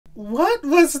What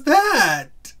was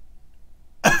that?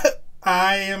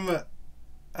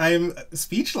 I'm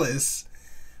speechless.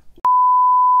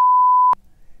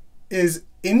 Is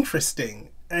interesting.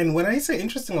 And when I say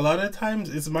interesting, a lot of times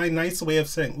it's my nice way of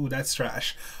saying, ooh, that's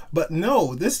trash. But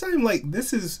no, this time, like,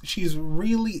 she's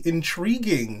really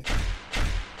intriguing.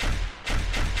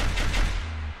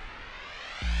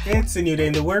 It's a new day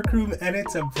in the workroom, and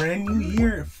it's a brand new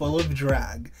year full of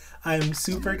drag. I'm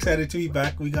super excited to be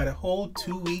back. We got a whole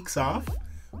 2 weeks off,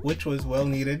 which was well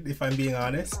needed, if I'm being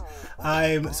honest.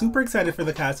 I'm super excited for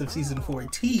the cast of season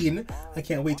 14. I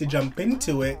can't wait to jump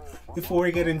into it. Before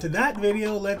we get into that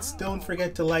video, don't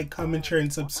forget to like, comment, share,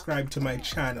 and subscribe to my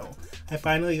channel. I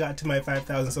finally got to my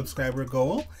 5,000 subscriber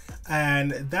goal,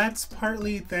 and that's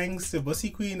partly thanks to Bussy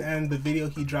Queen and the video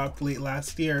he dropped late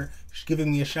last year,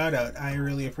 giving me a shout out. I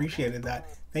really appreciated that.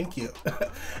 Thank you.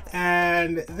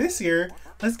 And this year,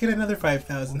 let's get another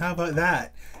 5,000. How about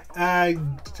that?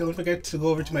 Don't forget to go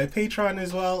over to my Patreon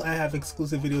as well. I have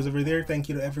exclusive videos over there. Thank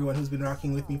you to everyone who's been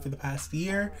rocking with me for the past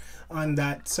year on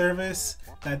that service,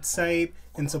 that site,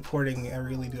 and supporting me. I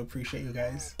really do appreciate you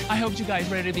guys. I hope you guys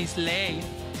ready to be slayed,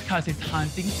 because it's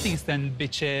hunting season,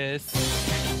 bitches.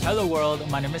 Hello world,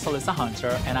 my name is Alyssa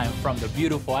Hunter, and I'm from the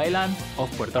beautiful island of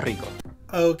Puerto Rico.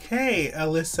 Okay,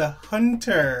 Alyssa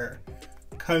Hunter,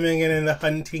 coming in the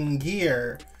hunting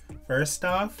gear. First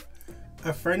off,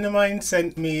 a friend of mine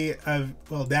sent me,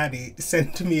 Daddy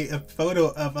sent me a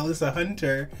photo of Alyssa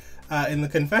Hunter in the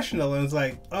confessional, and I was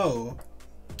like, oh,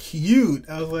 cute.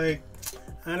 I was like,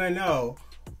 I don't know,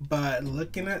 but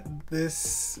looking at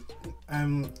this,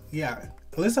 yeah,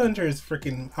 Alyssa Hunter is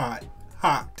freaking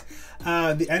hot.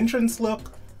 The entrance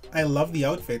look, I love the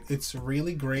outfit. It's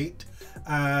really great.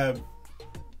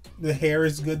 The hair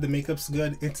is good, the makeup's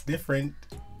good, it's different.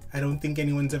 I don't think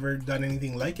anyone's ever done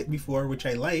anything like it before, which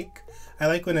I like. I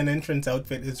like when an entrance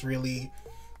outfit is really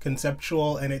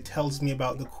conceptual and it tells me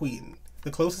about the queen.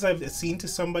 The closest I've seen to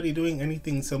somebody doing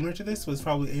anything similar to this was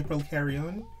probably April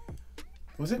Carrion.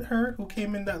 Was it her who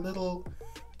came in that little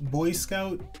Boy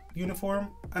Scout uniform?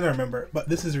 I don't remember, but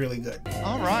this is really good.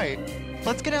 All right,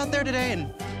 let's get out there today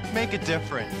and make a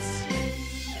difference.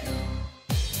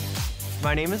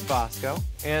 My name is Bosco,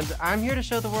 and I'm here to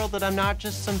show the world that I'm not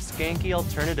just some skanky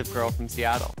alternative girl from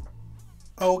Seattle.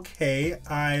 Okay,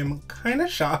 I'm kind of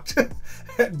shocked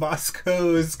at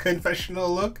Bosco's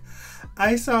confessional look.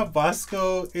 I saw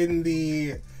Bosco in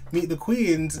the Meet the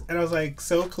Queens, and I was like,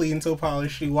 so clean, so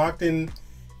polished. She walked in,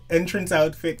 entrance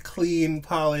outfit, clean,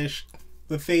 polished,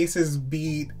 the face is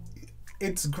beat.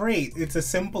 It's great. It's a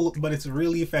simple, but it's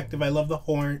really effective. I love the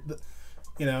horn,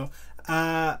 you know.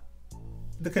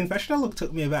 The confessional look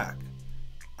took me aback.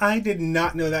 I did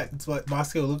not know that's what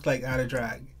Bosco looked like out of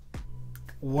drag.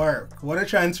 Work. What a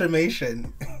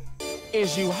transformation.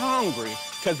 Is you hungry?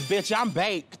 Cause bitch, I'm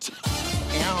baked.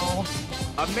 Ow.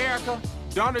 America,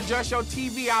 don't adjust your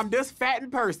TV. I'm this fat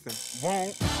in person.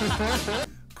 Won't.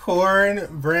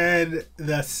 Cornbread,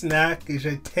 the snack,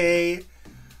 jeté.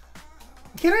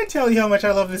 Can I tell you how much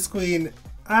I love this queen?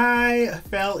 I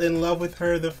fell in love with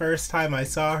her the first time I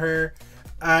saw her.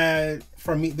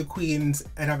 From Meet the Queens,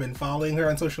 and I've been following her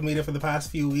on social media for the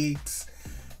past few weeks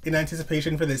in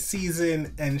anticipation for this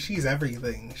season, and she's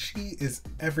everything. She is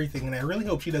everything, and I really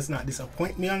hope she does not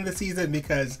disappoint me on the season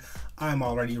because I'm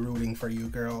already rooting for you,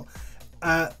 girl.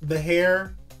 The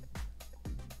hair,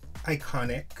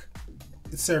 iconic.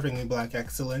 It's serving me black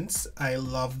excellence. I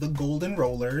love the golden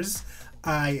rollers.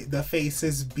 The face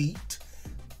is beat.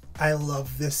 I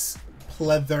love this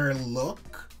pleather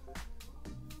look.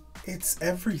 It's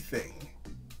everything.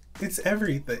 It's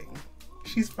everything.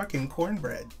 She's fucking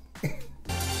cornbread.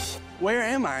 Where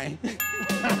am I?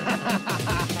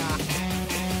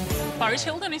 Paris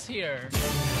Hilton is here.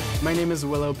 My name is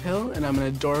Willow Pill, and I'm an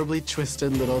adorably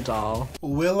twisted little doll.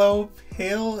 Willow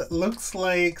Pill looks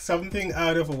like something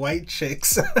out of White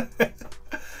Chicks.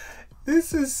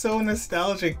 This is so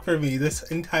nostalgic for me, this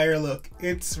entire look.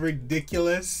 It's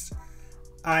ridiculous.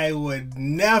 I would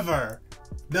never.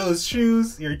 Those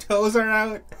shoes, your toes are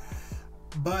out.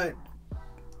 But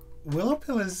Willow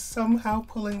Pill is somehow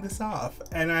pulling this off,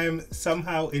 and I'm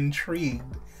somehow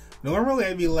intrigued. Normally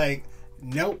I'd be like,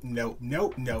 nope, nope,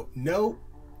 nope, nope, nope.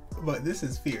 But this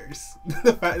is fierce.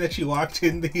 The fact that she walked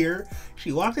in here,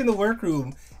 she walked in the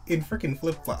workroom in freaking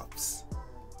flip-flops.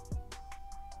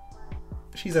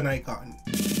 She's an icon.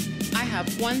 I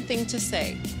have one thing to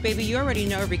say. Baby, you already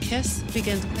know every kiss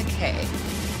begins with a K.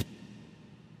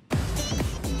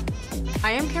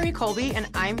 I am Carrie Colby, and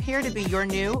I'm here to be your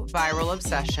new viral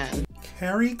obsession.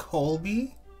 Carrie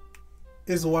Colby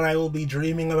is what I will be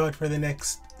dreaming about for the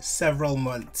next several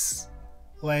months.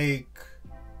 Like,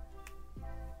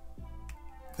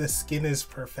 The skin is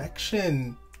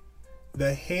perfection.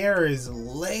 The hair is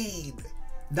laid.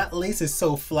 That lace is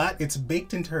so flat, it's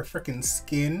baked into her freaking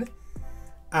skin.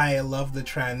 I love the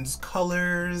trans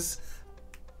colors.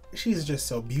 She's just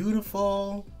so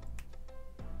beautiful.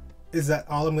 Is that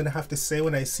all I'm gonna have to say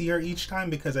when I see her each time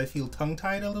because I feel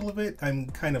tongue-tied a little bit? I'm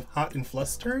kind of hot and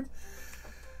flustered.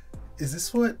 Is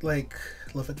this what, like,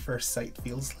 love at first sight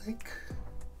feels like?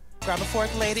 Grab a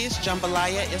fork, ladies.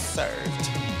 Jambalaya is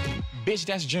served. Bitch,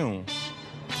 that's June.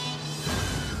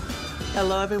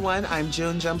 Hello, everyone. I'm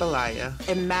June Jambalaya.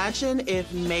 Imagine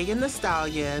if Megan Thee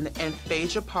Stallion and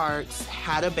Phaedra Parks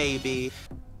had a baby.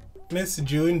 Miss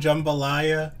June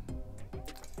Jambalaya.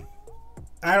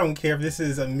 I don't care if this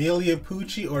is Amelia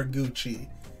Pucci or Gucci.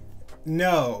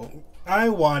 No, I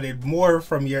wanted more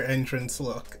from your entrance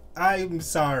look. I'm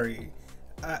sorry.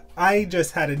 I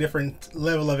just had a different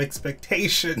level of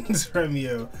expectations from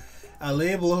you. A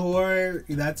label whore,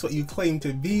 that's what you claim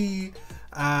to be.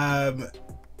 The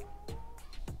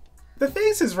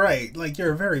face is right. Like,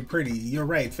 you're very pretty. You're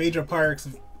right. Phaedra Parks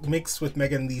mixed with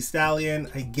Megan Thee Stallion.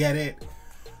 I get it.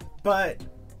 But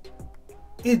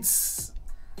it's...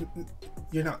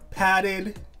 You're not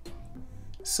padded.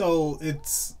 So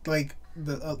it's like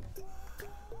the...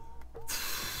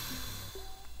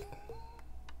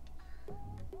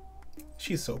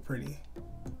 She's so pretty.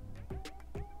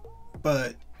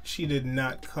 But she did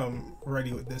not come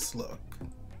ready with this look.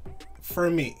 For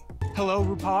me. Hello,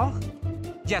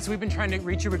 RuPaul? Yes, we've been trying to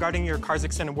reach you regarding your car's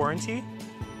extended warranty.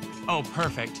 Oh,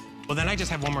 perfect. Well, then I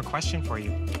just have one more question for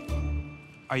you.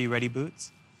 Are you ready,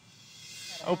 Boots?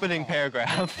 Opening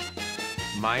paragraph.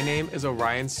 My name is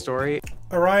Orion Story.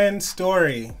 Orion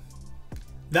Story.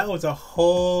 That was a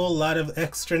whole lot of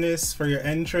extraness for your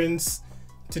entrance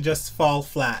to just fall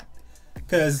flat.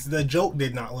 Because the joke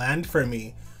did not land for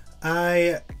me.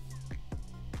 I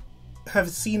have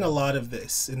seen a lot of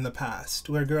this in the past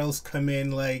where girls come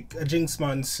in like a Jinx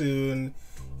Monsoon,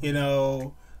 you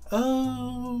know,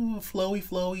 oh, flowy,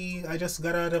 flowy, I just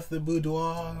got out of the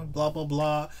boudoir, blah, blah,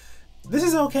 blah. This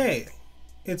is okay.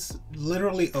 It's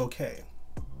literally okay.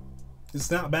 It's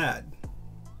not bad.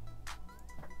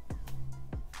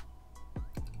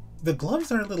 The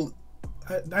gloves are a little,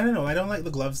 I don't know, I don't like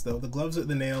the gloves though. The gloves with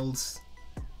the nails.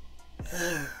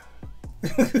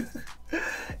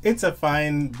 It's a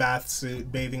fine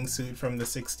bathing suit from the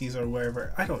 60s or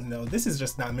wherever. I don't know. This is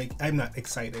just not I'm not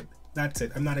excited. That's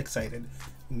it. I'm not excited.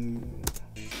 She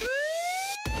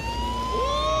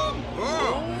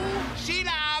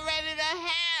already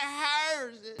had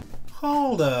hers.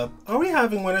 Hold up. Are we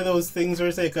having one of those things where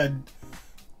it's like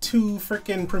two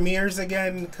freaking premieres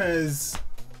again? Because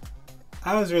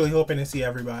I was really hoping to see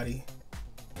everybody.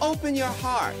 Open your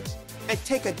heart and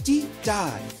take a deep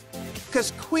dive.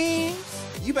 Because queens,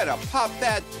 you better pop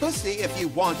that pussy if you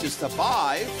want to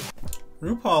survive.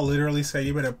 RuPaul literally said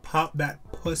you better pop that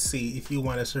pussy if you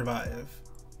want to survive.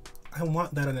 I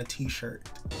want that on a t-shirt.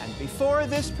 And before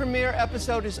this premiere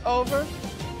episode is over,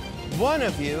 one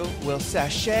of you will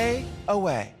sashay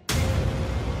away.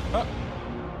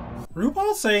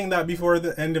 RuPaul saying that before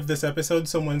the end of this episode,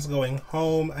 someone's going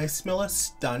home. I smell a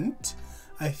stunt.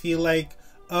 I feel like,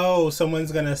 oh,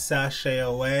 someone's gonna sashay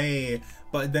away,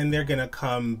 but then they're gonna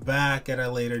come back at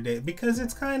a later date because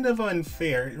it's kind of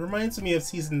unfair. It reminds me of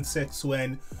season 6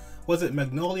 when, was it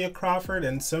Magnolia Crawford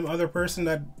and some other person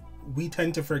that we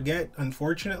tend to forget,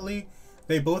 unfortunately?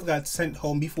 They both got sent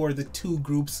home before the two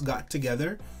groups got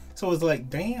together. So it was like,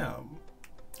 damn,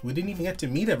 we didn't even get to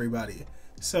meet everybody.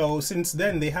 So since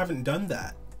then, they haven't done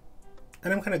that.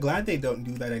 And I'm kind of glad they don't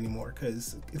do that anymore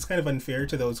because it's kind of unfair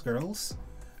to those girls.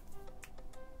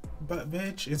 But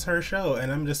bitch, it's her show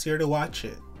and I'm just here to watch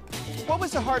it. What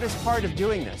was the hardest part of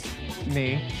doing this?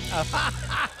 Me.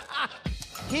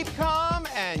 Keep calm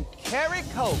and carry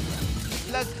Kobe.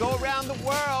 Let's go around the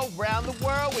world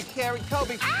with Carrie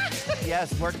Kobe.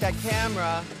 Yes, work that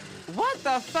camera. What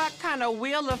the fuck kind of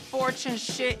Wheel of Fortune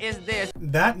shit is this?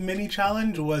 That mini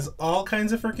challenge was all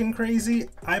kinds of freaking crazy.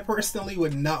 I personally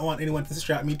would not want anyone to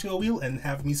strap me to a wheel and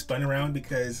have me spun around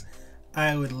because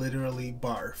I would literally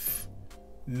barf.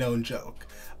 No joke.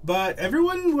 But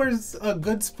everyone was a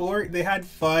good sport. They had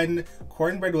fun.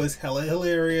 Cornbread was hella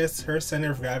hilarious. Her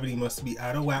center of gravity must be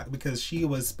out of whack because she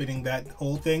was spinning that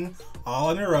whole thing all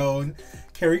on her own.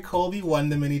 Carrie Colby won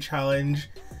the mini challenge.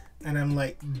 And I'm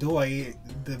like, doy,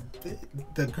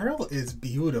 the girl is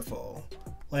beautiful.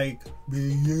 Like,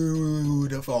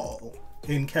 beautiful.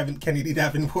 In Kennedy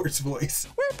Davenport's voice.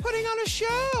 We're putting on a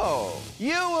show.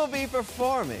 You will be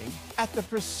performing at the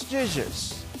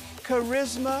prestigious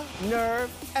Charisma, Nerve,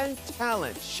 and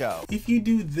Talent show. If you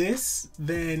do this,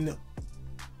 then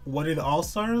what are the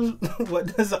All-Stars?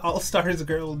 What does the All-Stars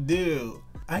girl do?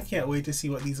 I can't wait to see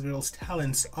what these girls'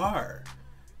 talents are.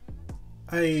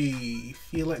 I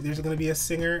feel like there's gonna be a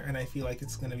singer, and I feel like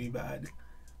it's gonna be bad.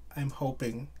 I'm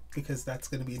hoping, because that's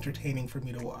gonna be entertaining for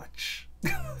me to watch.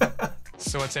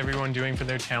 So what's everyone doing for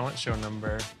their talent show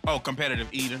number? Oh, competitive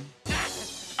eating.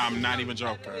 I'm not even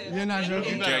joking. You're not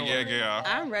joking? Yeah.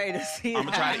 I'm ready to see I'm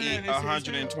gonna try to eat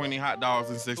 120 hot dogs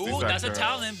in 60 seconds. Ooh, that's a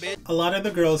talent, bitch. A lot of the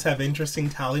girls have interesting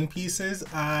talent pieces.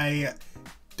 I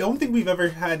don't think we've ever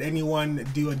had anyone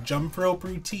do a jump rope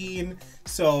routine,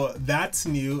 so that's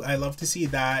new. I love to see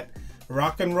that.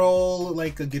 Rock and roll,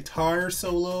 like a guitar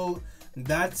solo,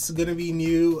 that's gonna be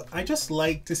new. I just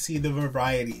like to see the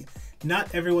variety.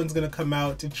 Not everyone's gonna come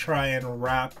out to try and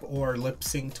rap or lip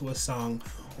sync to a song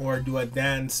or do a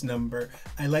dance number.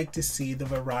 I like to see the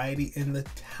variety in the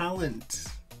talent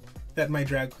that my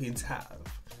drag queens have.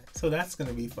 So that's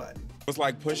gonna be fun. It was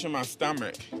like pushing my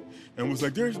stomach and was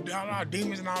like, there's a lot of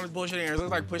demons and all this bullshit in here. So it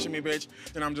was like pushing me, bitch.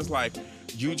 And I'm just like,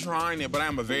 you trying it, but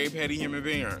I'm a very petty human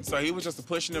being. So he was just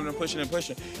pushing him and pushing and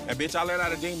pushing. And bitch, I let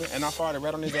out a demon and I farted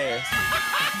right on his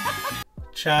ass.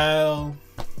 Child.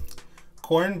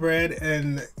 Cornbread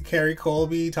and Carrie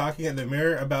Colby talking in the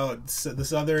mirror about the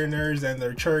Southerners and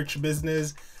their church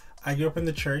business. I grew up in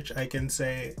the church. I can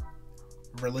say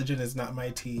religion is not my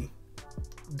tea.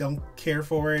 Don't care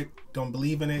for it. Don't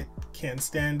believe in it. Can't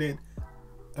stand it.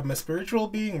 I'm a spiritual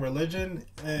being. Religion.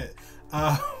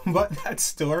 But that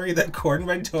story that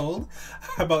Cornbread told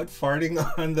about farting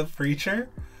on the preacher,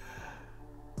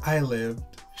 I lived.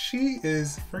 She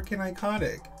is freaking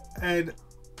iconic. And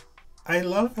I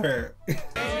love her.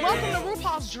 Welcome to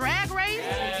RuPaul's Drag Race.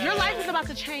 Your life is about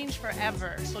to change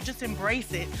forever, so just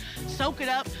embrace it. Soak it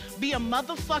up. Be a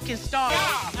motherfucking star.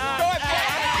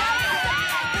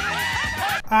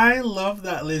 I love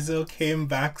that Lizzo came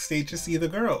backstage to see the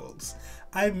girls.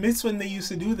 I miss when they used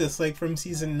to do this, like from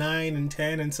season 9 and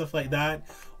 10 and stuff like that,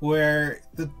 where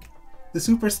the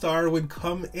superstar would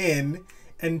come in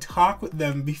and talk with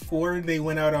them before they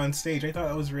went out on stage. I thought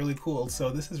that was really cool,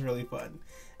 so this is really fun.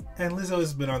 And Lizzo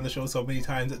has been on the show so many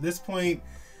times. At this point,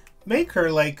 make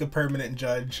her like a permanent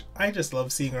judge. I just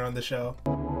love seeing her on the show.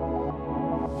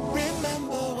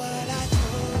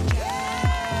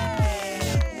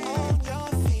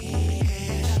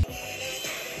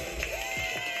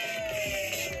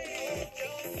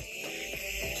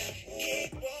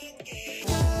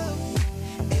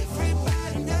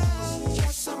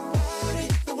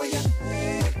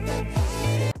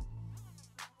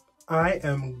 I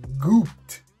am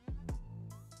gooped.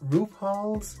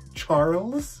 RuPaul's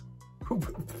Charles?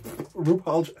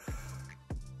 RuPaul.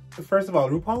 First of all,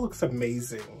 RuPaul looks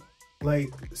amazing. Like,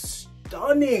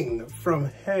 stunning from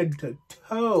head to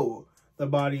toe. The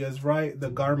body is right, the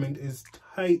garment is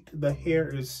tight, the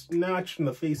hair is snatched, and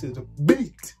the face is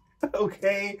beat.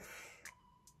 Okay?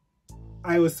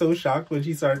 I was so shocked when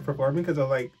she started performing because I was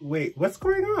like, wait, what's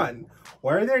going on?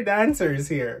 Why are there dancers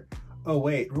here? Oh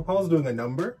wait, RuPaul's doing a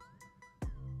number?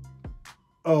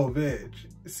 Oh bitch,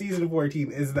 season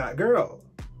 14 is that girl.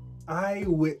 I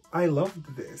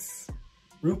loved this.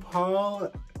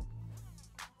 RuPaul,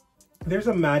 there's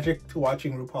a magic to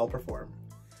watching RuPaul perform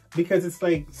because it's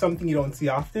like something you don't see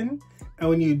often. And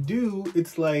when you do,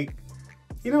 it's like,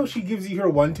 you know, she gives you her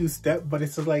 1-2 step, but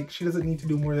it's like, she doesn't need to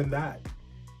do more than that.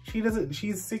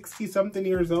 She's 60 something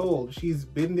years old. She's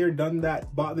been there, done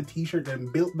that, bought the t-shirt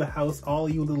and built the house, all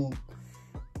you little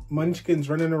munchkins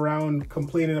running around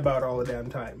complaining about all the damn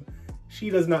time. She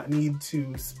does not need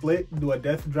to split, do a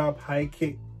death drop, high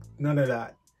kick, none of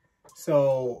that.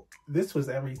 So this was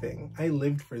everything. I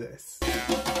lived for this.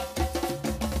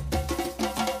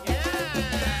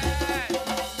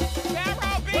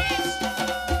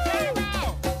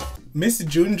 Miss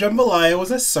June Jambalaya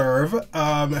was a serve.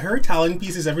 Her talent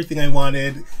piece is everything I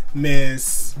wanted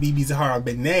Miss Bibi Zahara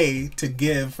Benet to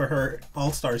give for her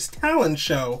All-Stars talent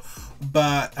show.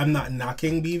 But I'm not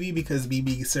knocking Bibi because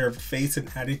Bibi served face and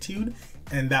attitude,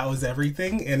 and that was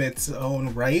everything in its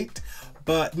own right.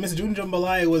 But Miss June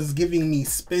Jambalaya was giving me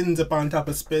spins upon top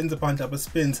of spins upon top of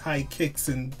spins, high kicks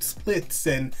and splits,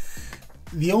 and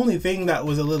the only thing that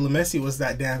was a little messy was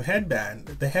that damn headband.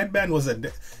 The headband was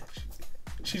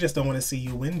she just don't want to see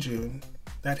you win, June.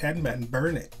 That headband,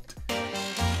 burn it.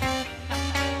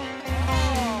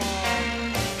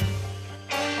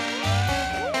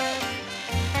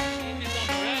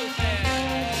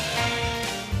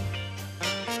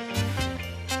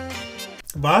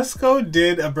 Bosco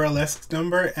did a burlesque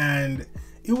number and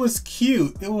it was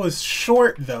cute. It was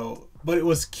short though, but it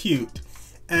was cute.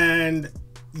 And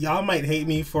y'all might hate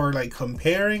me for like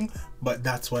comparing, but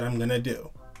that's what I'm gonna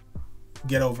do.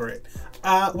 get over it.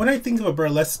 When I think of a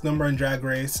burlesque number on Drag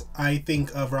Race, I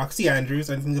think of Roxy Andrews,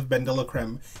 I think of Ben de la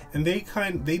Creme, and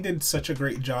they did such a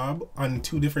great job on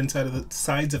two different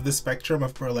sides of the spectrum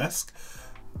of burlesque.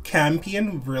 Campy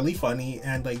and really funny,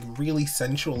 and like really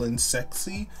sensual and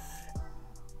sexy.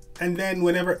 And then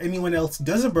whenever anyone else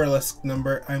does a burlesque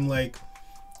number, I'm like,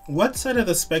 what side of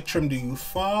the spectrum do you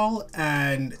fall,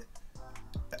 and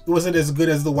was it as good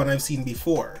as the one I've seen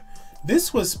before?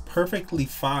 This was perfectly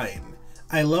fine.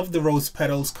 I love the rose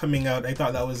petals coming out. I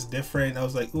thought that was different. I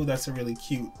was like, ooh, that's a really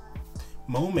cute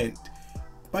moment.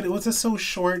 But it was just so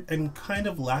short and kind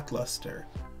of lackluster.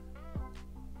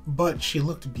 But she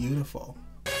looked beautiful.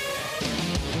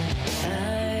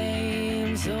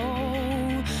 I'm so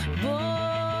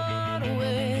bored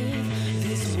with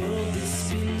this world that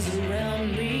spins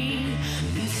around me.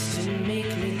 Used to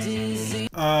make me dizzy.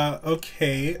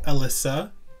 Okay,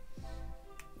 Alyssa.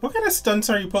 What kind of stunts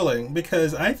are you pulling?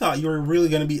 Because I thought you were really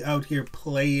going to be out here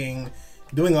playing,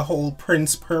 doing a whole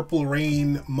Prince Purple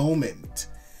Rain moment.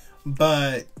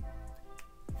 But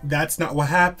that's not what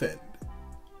happened.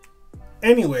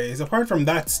 Anyways, apart from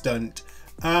that stunt,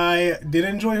 I did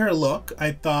enjoy her look.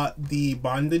 I thought the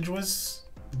bondage was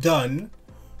done.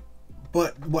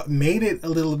 But what made it a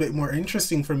little bit more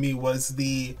interesting for me was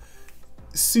the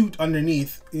suit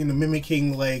underneath, you know,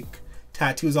 mimicking like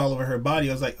tattoos all over her body.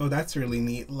 I was like, oh, that's really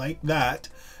neat. Like that.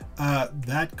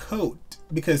 That coat,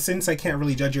 because since I can't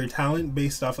really judge your talent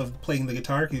based off of playing the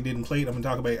guitar because you didn't play it, I'm gonna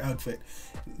talk about your outfit.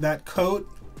 That coat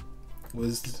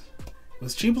was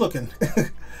cheap looking,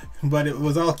 but it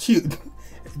was all cute.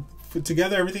 Put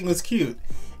together, everything was cute,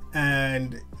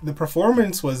 and the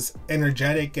performance was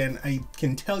energetic, and I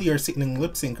can tell you're sitting in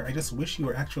lip sync. I just wish you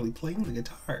were actually playing the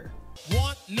guitar.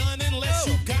 Want none unless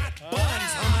you got buns.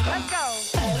 Let's go.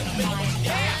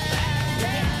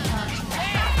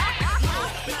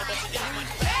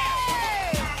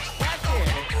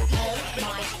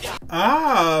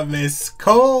 Ah, Miss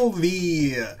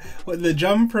Colby with the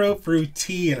jump rope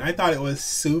routine. I thought it was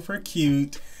super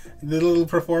cute. The little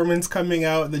performance coming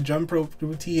out, the jump rope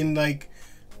routine, like,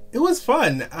 it was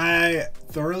fun. I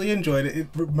thoroughly enjoyed it. It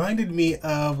reminded me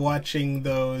of watching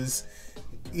those,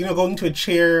 you know, going to a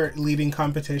chair leading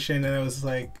competition, and I was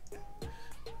like,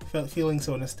 feeling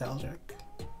so nostalgic.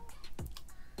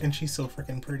 And she's so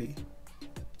freaking pretty.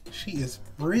 She is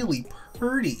really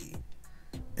pretty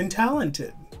and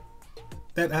talented.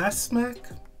 That ass smack,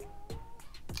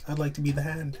 I'd like to be the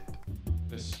hand.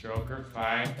 The Stroker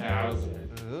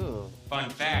 5000. Ooh. Fun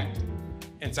fact,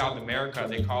 in South America,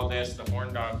 they call this the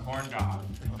horn dog corn dog.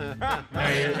 Now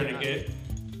you're gonna get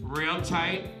real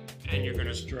tight and you're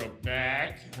gonna stroke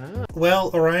back. Well,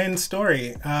 Orion's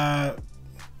story,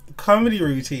 comedy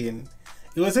routine.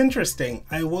 It was interesting.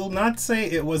 I will not say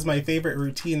it was my favorite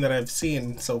routine that I've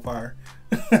seen so far.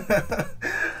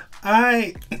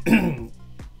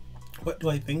 What do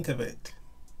I think of it?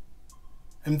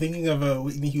 I'm thinking of a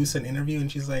Whitney Houston interview,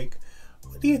 and she's like,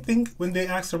 what do you think, when they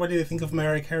asked her what do they think of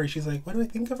Mariah Carey, she's like, what do I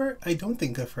think of her? I don't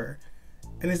think of her.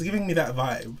 And it's giving me that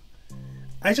vibe.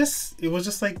 It was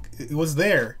just like, it was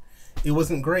there. It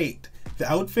wasn't great. The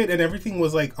outfit and everything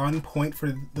was like on point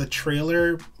for the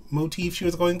trailer motif she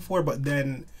was going for, but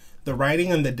then the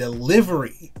writing and the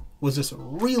delivery was just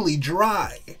really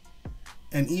dry.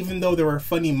 And even though there were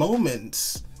funny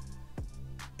moments,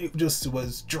 it just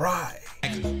was dry.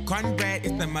 Cornbread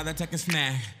is the mother taking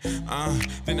snack.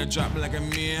 Then I drop like a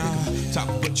meal. Talk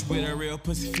butch with a real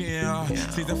pussy feel.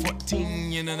 Season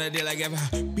 14, you know the deal I give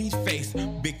her. Beach face,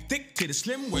 big thick to the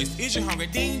slim waist. Is you hungry?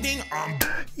 Ding ding.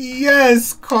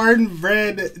 Yes,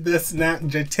 cornbread the snack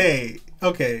jete.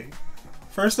 Okay.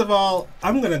 First of all,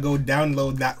 I'm gonna go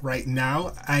download that right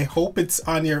now. I hope it's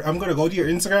on your, I'm gonna go to your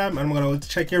Instagram, I'm gonna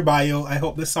check your bio. I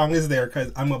hope the song is there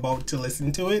because I'm about to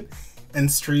listen to it and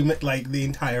stream it like the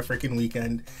entire freaking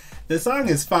weekend. The song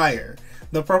is fire.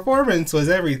 The performance was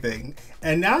everything.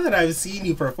 And now that I've seen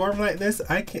you perform like this,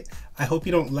 I hope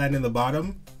you don't land in the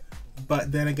bottom.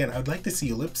 But then again, I'd like to see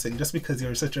you lip sync just because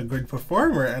you're such a good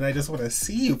performer and I just want to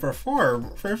see you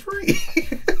perform for free.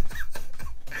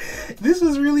 This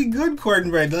was really good,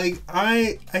 Cornbread. Like,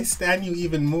 I stan you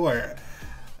even more.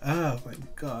 Oh my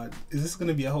god. Is this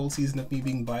gonna be a whole season of me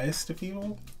being biased to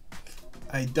people?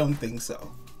 I don't think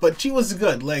so. But she was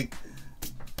good, like,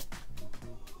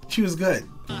 she was good.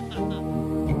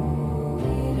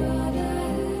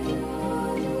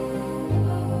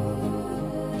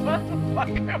 What the fuck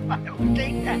am I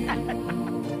looking at?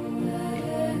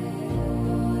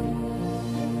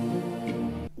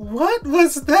 What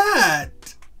was that?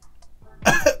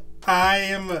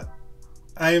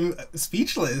 I'm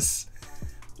speechless.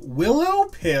 Willow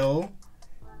Pill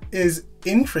is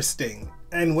interesting.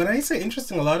 And when I say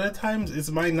interesting, a lot of times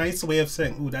it's my nice way of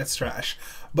saying, ooh, that's trash.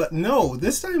 But no,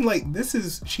 this time, like,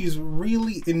 she's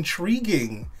really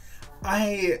intriguing.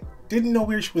 I didn't know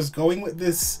where she was going with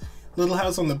this Little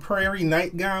House on the Prairie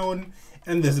nightgown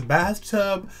and this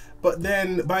bathtub. But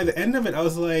then by the end of it, I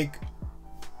was like,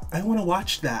 I want to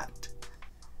watch that.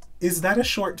 Is that a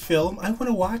short film? I want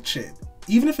to watch it.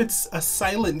 Even if it's a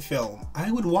silent film, I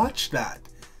would watch that.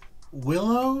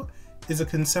 Willow is a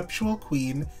conceptual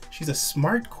queen. She's a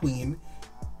smart queen.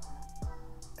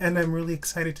 And I'm really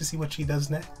excited to see what she does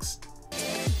next.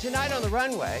 Tonight on the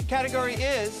runway, category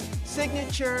is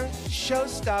Signature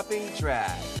Show-Stopping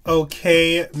Drag.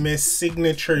 Okay, Miss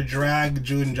Signature Drag,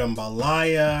 June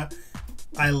Jambalaya.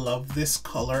 I love this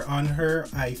color on her.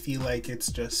 I feel like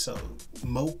it's just so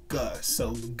mocha,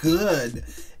 so good.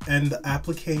 And the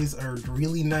appliques are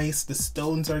really nice. The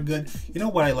stones are good. You know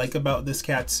what I like about this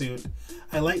catsuit?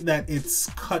 I like that it's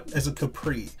cut as a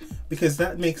capri, because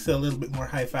that makes it a little bit more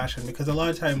high fashion, because a lot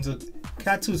of times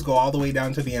catsuits go all the way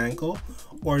down to the ankle,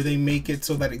 or they make it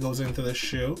so that it goes into the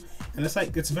shoe. And it's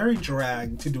like, it's very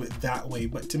drag to do it that way,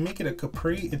 but to make it a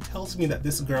capri, it tells me that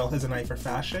this girl has an eye for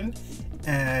fashion,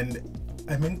 and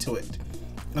I'm into it.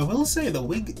 I will say the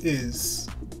wig is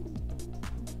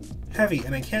heavy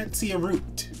and I can't see a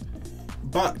root,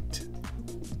 but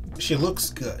she looks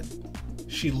good.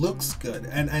 She looks good,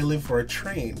 and I live for a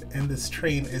train, and this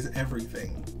train is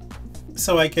everything.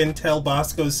 So I can tell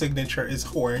Bosco's signature is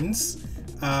horns,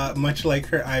 much like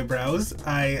her eyebrows.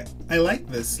 I like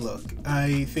this look.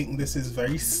 I think this is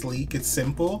very sleek. It's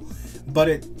simple, but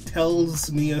it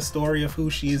tells me a story of who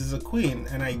she is as a queen,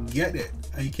 and I get it.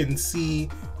 I can see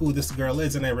who this girl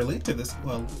is, and I relate to this.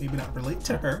 Well, maybe not relate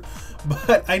to her,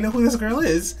 but I know who this girl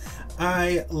is.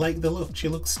 I like the look. She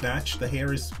looks snatched. The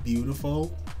hair is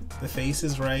beautiful. The face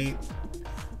is right.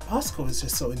 Bosco is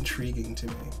just so intriguing to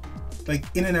me. Like,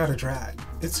 in and out of drag.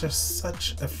 It's just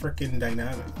such a freaking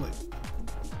dynamic. Like,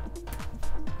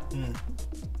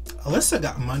 Alyssa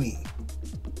got money.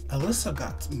 Alyssa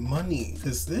got money,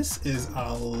 because this is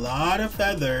a lot of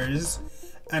feathers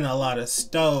and a lot of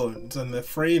stones, and the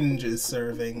fringe is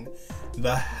serving.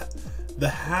 The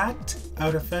hat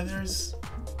out of feathers.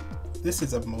 This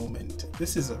is a moment.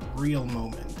 This is a real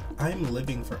moment. I'm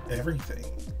living for everything.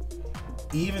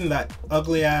 Even that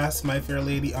ugly ass My Fair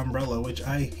Lady umbrella, which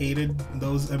I hated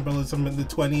those umbrellas from the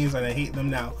 20s and I hate them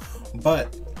now.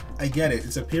 But I get it.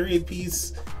 It's a period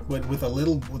piece with a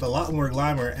lot more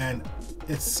glamour, and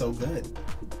it's so good.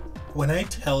 When I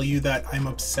tell you that I'm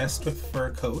obsessed with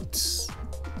fur coats,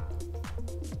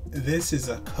 this is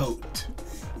a coat.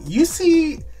 You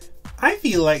see, I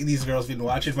feel like these girls been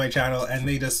watching my channel and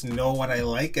they just know what I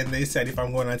like, and they said if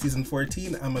I'm going on season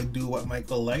 14, I'm gonna do what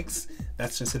Michael likes.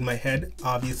 That's just in my head.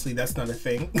 Obviously, that's not a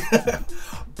thing.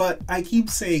 But I keep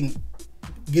saying,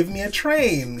 give me a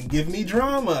train, give me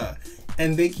drama,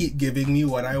 and they keep giving me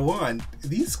what I want.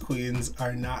 These queens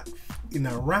are not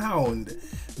around.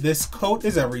 This coat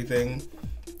is everything.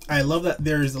 I love that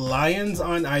there's lions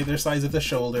on either sides of the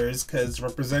shoulders, because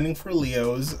representing for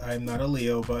Leos. I'm not a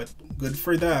Leo, but good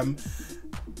for them.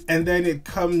 And then it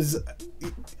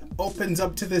opens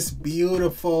up to this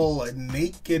beautiful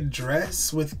naked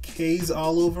dress with K's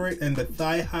all over it, and the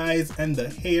thigh highs, and the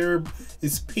hair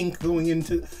is pink going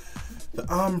into the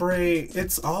ombre.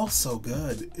 It's all so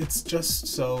good. It's just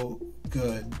so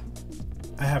good.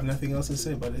 I have nothing else to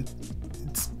say, but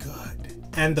it's good.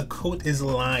 And the coat is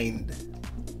lined.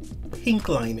 Pink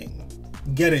lining.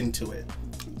 Get into it.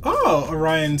 Oh,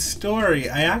 Orion Story.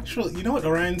 You know what,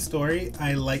 Orion Story?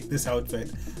 I like this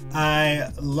outfit.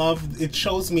 I love, it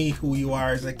shows me who you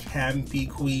are as a campy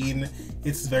queen.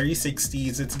 It's very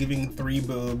 60s. It's giving 3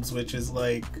 boobs, which is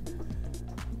like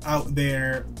out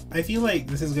there. I feel like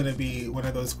this is gonna be one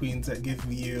of those queens that give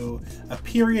you a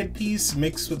period piece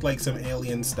mixed with like some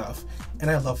alien stuff. And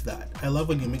I love that. I love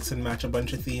when you mix and match a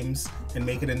bunch of themes and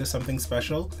make it into something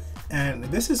special. And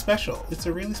this is special. It's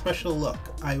a really special look.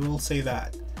 I will say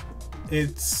that.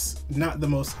 It's not the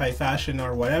most high fashion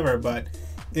or whatever, but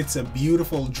it's a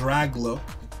beautiful drag look,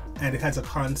 and it has a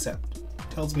concept. It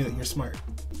tells me that you're smart.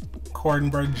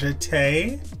 Cornbread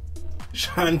Jeté.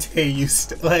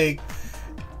 Shantae, like,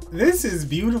 this is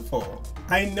beautiful.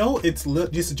 I know it's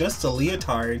just a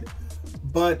leotard,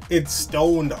 but it's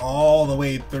stoned all the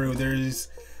way through. There's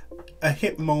a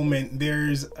hip moment,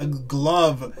 there's a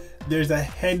glove, there's a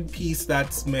headpiece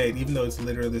that's made, even though it's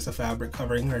literally just a fabric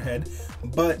covering her head,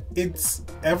 but it's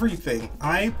everything.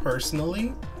 I personally,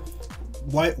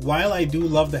 while I do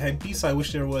love the headpiece, I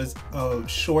wish there was a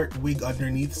short wig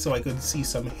underneath so I could see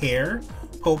some hair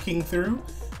poking through.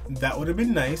 That would have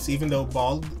been nice, even though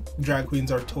bald drag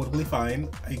queens are totally fine.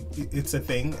 It's a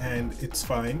thing and it's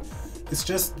fine. It's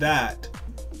just that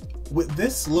with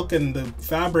this look and the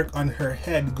fabric on her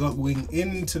head going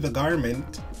into the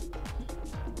garment,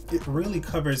 it really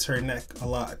covers her neck a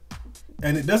lot.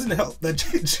 And it doesn't help that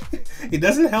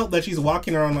she's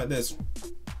walking around like this.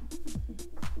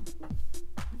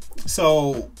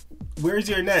 So where's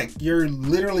your neck? You're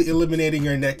literally eliminating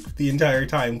your neck the entire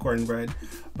time, Cornbread.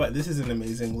 But this is an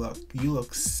amazing look. You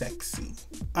look sexy.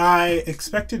 I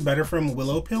expected better from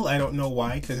Willow Pill. I don't know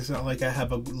why, because it's not like I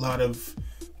have a lot of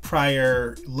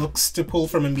prior looks to pull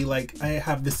from and be like, I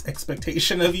have this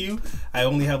expectation of you. I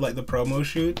only have like the promo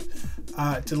shoot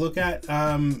to look at.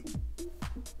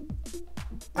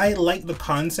 I like the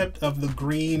concept of the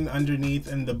green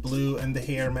underneath and the blue and the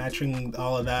hair matching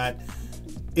all of that.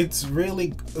 It's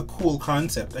really a cool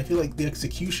concept. I feel like the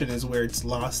execution is where it's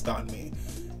lost on me.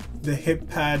 The hip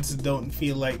pads don't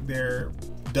feel like they're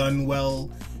done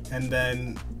well, and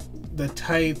then the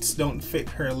tights don't fit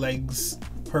her legs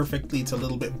perfectly. It's a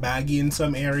little bit baggy in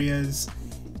some areas,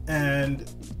 and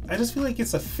I just feel like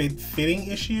it's a fitting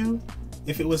issue.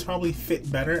 If it was probably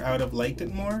fit better, I would have liked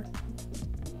it more,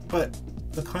 but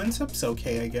the concept's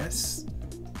okay, I guess.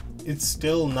 It's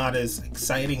still not as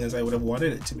exciting as I would have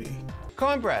wanted it to be.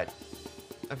 Cornbread,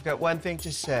 I've got one thing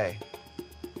to say.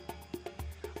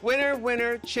 Winner,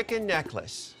 winner, chicken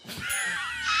necklace.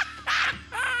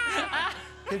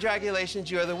 Congratulations,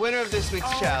 you are the winner of this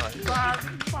week's challenge.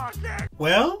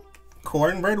 Well,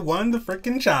 Cornbread won the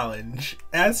frickin' challenge,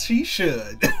 as she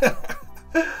should.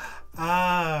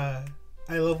 I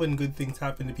love when good things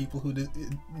happen to people who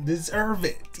deserve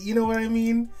it. You know what I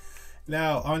mean?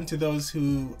 Now, on to those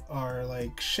who are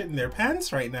like shitting their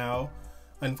pants right now.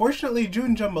 Unfortunately,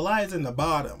 June Jambalaya is in the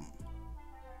bottom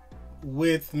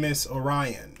with Miss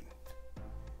Orion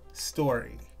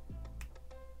story.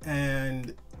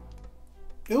 And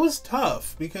it was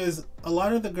tough because a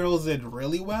lot of the girls did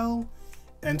really well,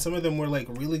 and some of them were like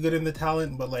really good in the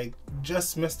talent, but like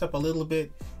just messed up a little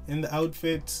bit in the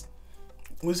outfits.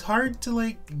 It was hard to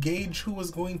like gauge who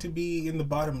was going to be in the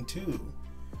bottom two.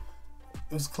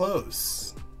 It was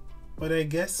close, but I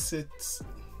guess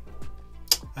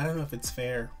I don't know if it's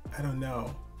fair. I don't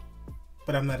know,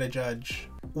 but I'm not a judge.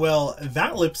 Well,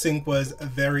 that lip sync was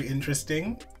very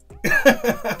interesting.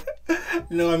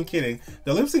 No, I'm kidding.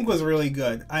 The lip sync was really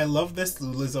good. I love this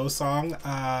Lizzo song.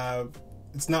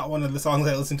 It's not one of the songs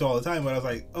I listen to all the time, but I was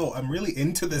like, oh, I'm really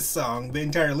into this song. The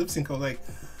entire lip sync, I was like,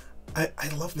 I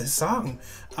love this song.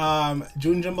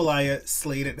 June Jambalaya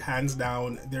slayed it hands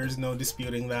down. There's no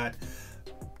disputing that.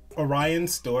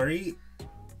 Orion's story,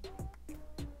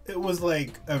 it was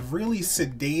like a really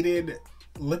sedated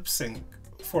lip sync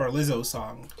for a Lizzo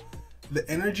song. The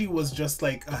energy was just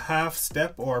like a half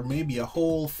step or maybe a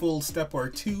whole full step or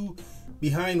two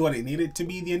behind what it needed to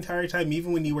be the entire time.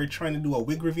 Even when you were trying to do a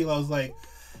wig reveal, I was like,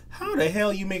 how the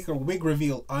hell you make a wig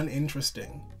reveal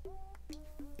uninteresting?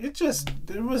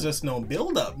 There was just no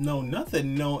build up, no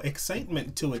nothing, no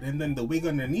excitement to it. And then the wig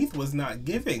underneath was not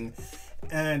giving.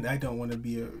 And I don't want to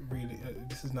be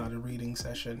this is not a reading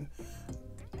session.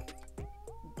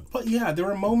 But yeah, there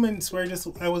were moments where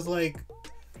I was like,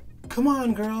 come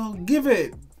on girl, give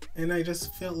it. And I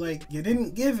just felt like you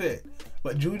didn't give it.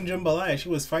 But June Jambalaya, she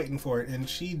was fighting for it, and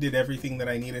she did everything that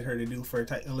I needed her to do for a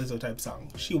Lizzo type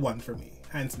song. She won for me,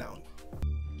 hands down.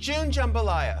 June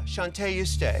Jambalaya, Shantae, you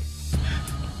stay.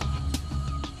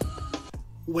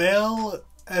 Well,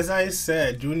 as I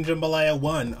said, June Jambalaya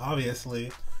won,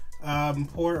 obviously.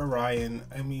 Poor Orion.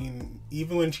 I mean,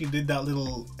 even when she did that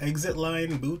little exit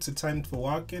line, boots, it's time for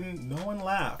walking, no one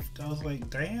laughed. I was like,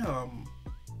 damn.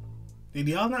 Did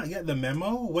y'all not get the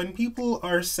memo? When people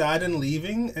are sad and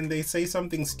leaving and they say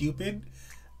something stupid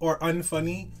or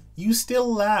unfunny, you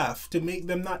still laugh to make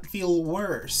them not feel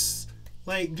worse.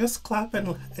 Like, just clap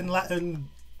and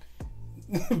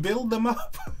build them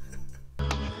up.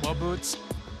 Well, Boots,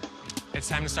 it's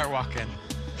time to start walking.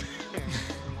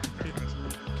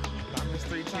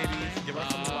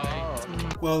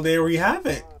 Well, there we have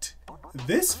it.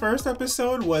 This first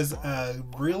episode was a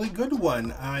really good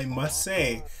one, I must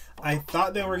say. I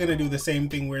thought they were going to do the same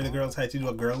thing where the girls had to do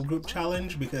a girl group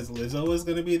challenge because Lizzo was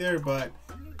going to be there, but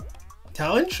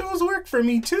talent shows work for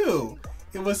me too.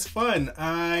 It was fun.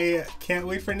 I can't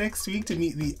wait for next week to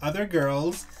meet the other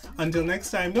girls. Until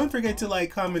next time, don't forget to like,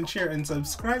 comment, share, and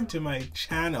subscribe to my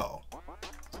channel.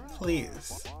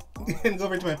 Please. And go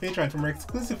over to my Patreon for more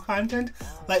exclusive content,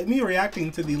 like me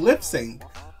reacting to the lip sync,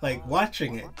 like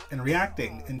watching it and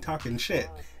reacting and talking shit.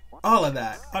 All of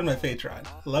that on my Patreon.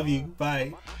 Love you.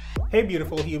 Bye. Hey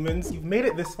beautiful humans, you've made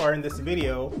it this far in this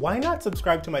video. Why not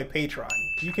subscribe to my Patreon?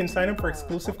 You can sign up for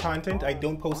exclusive content I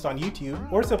don't post on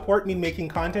YouTube, or support me making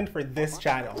content for this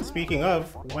channel. Speaking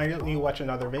of, why don't you watch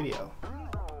another video?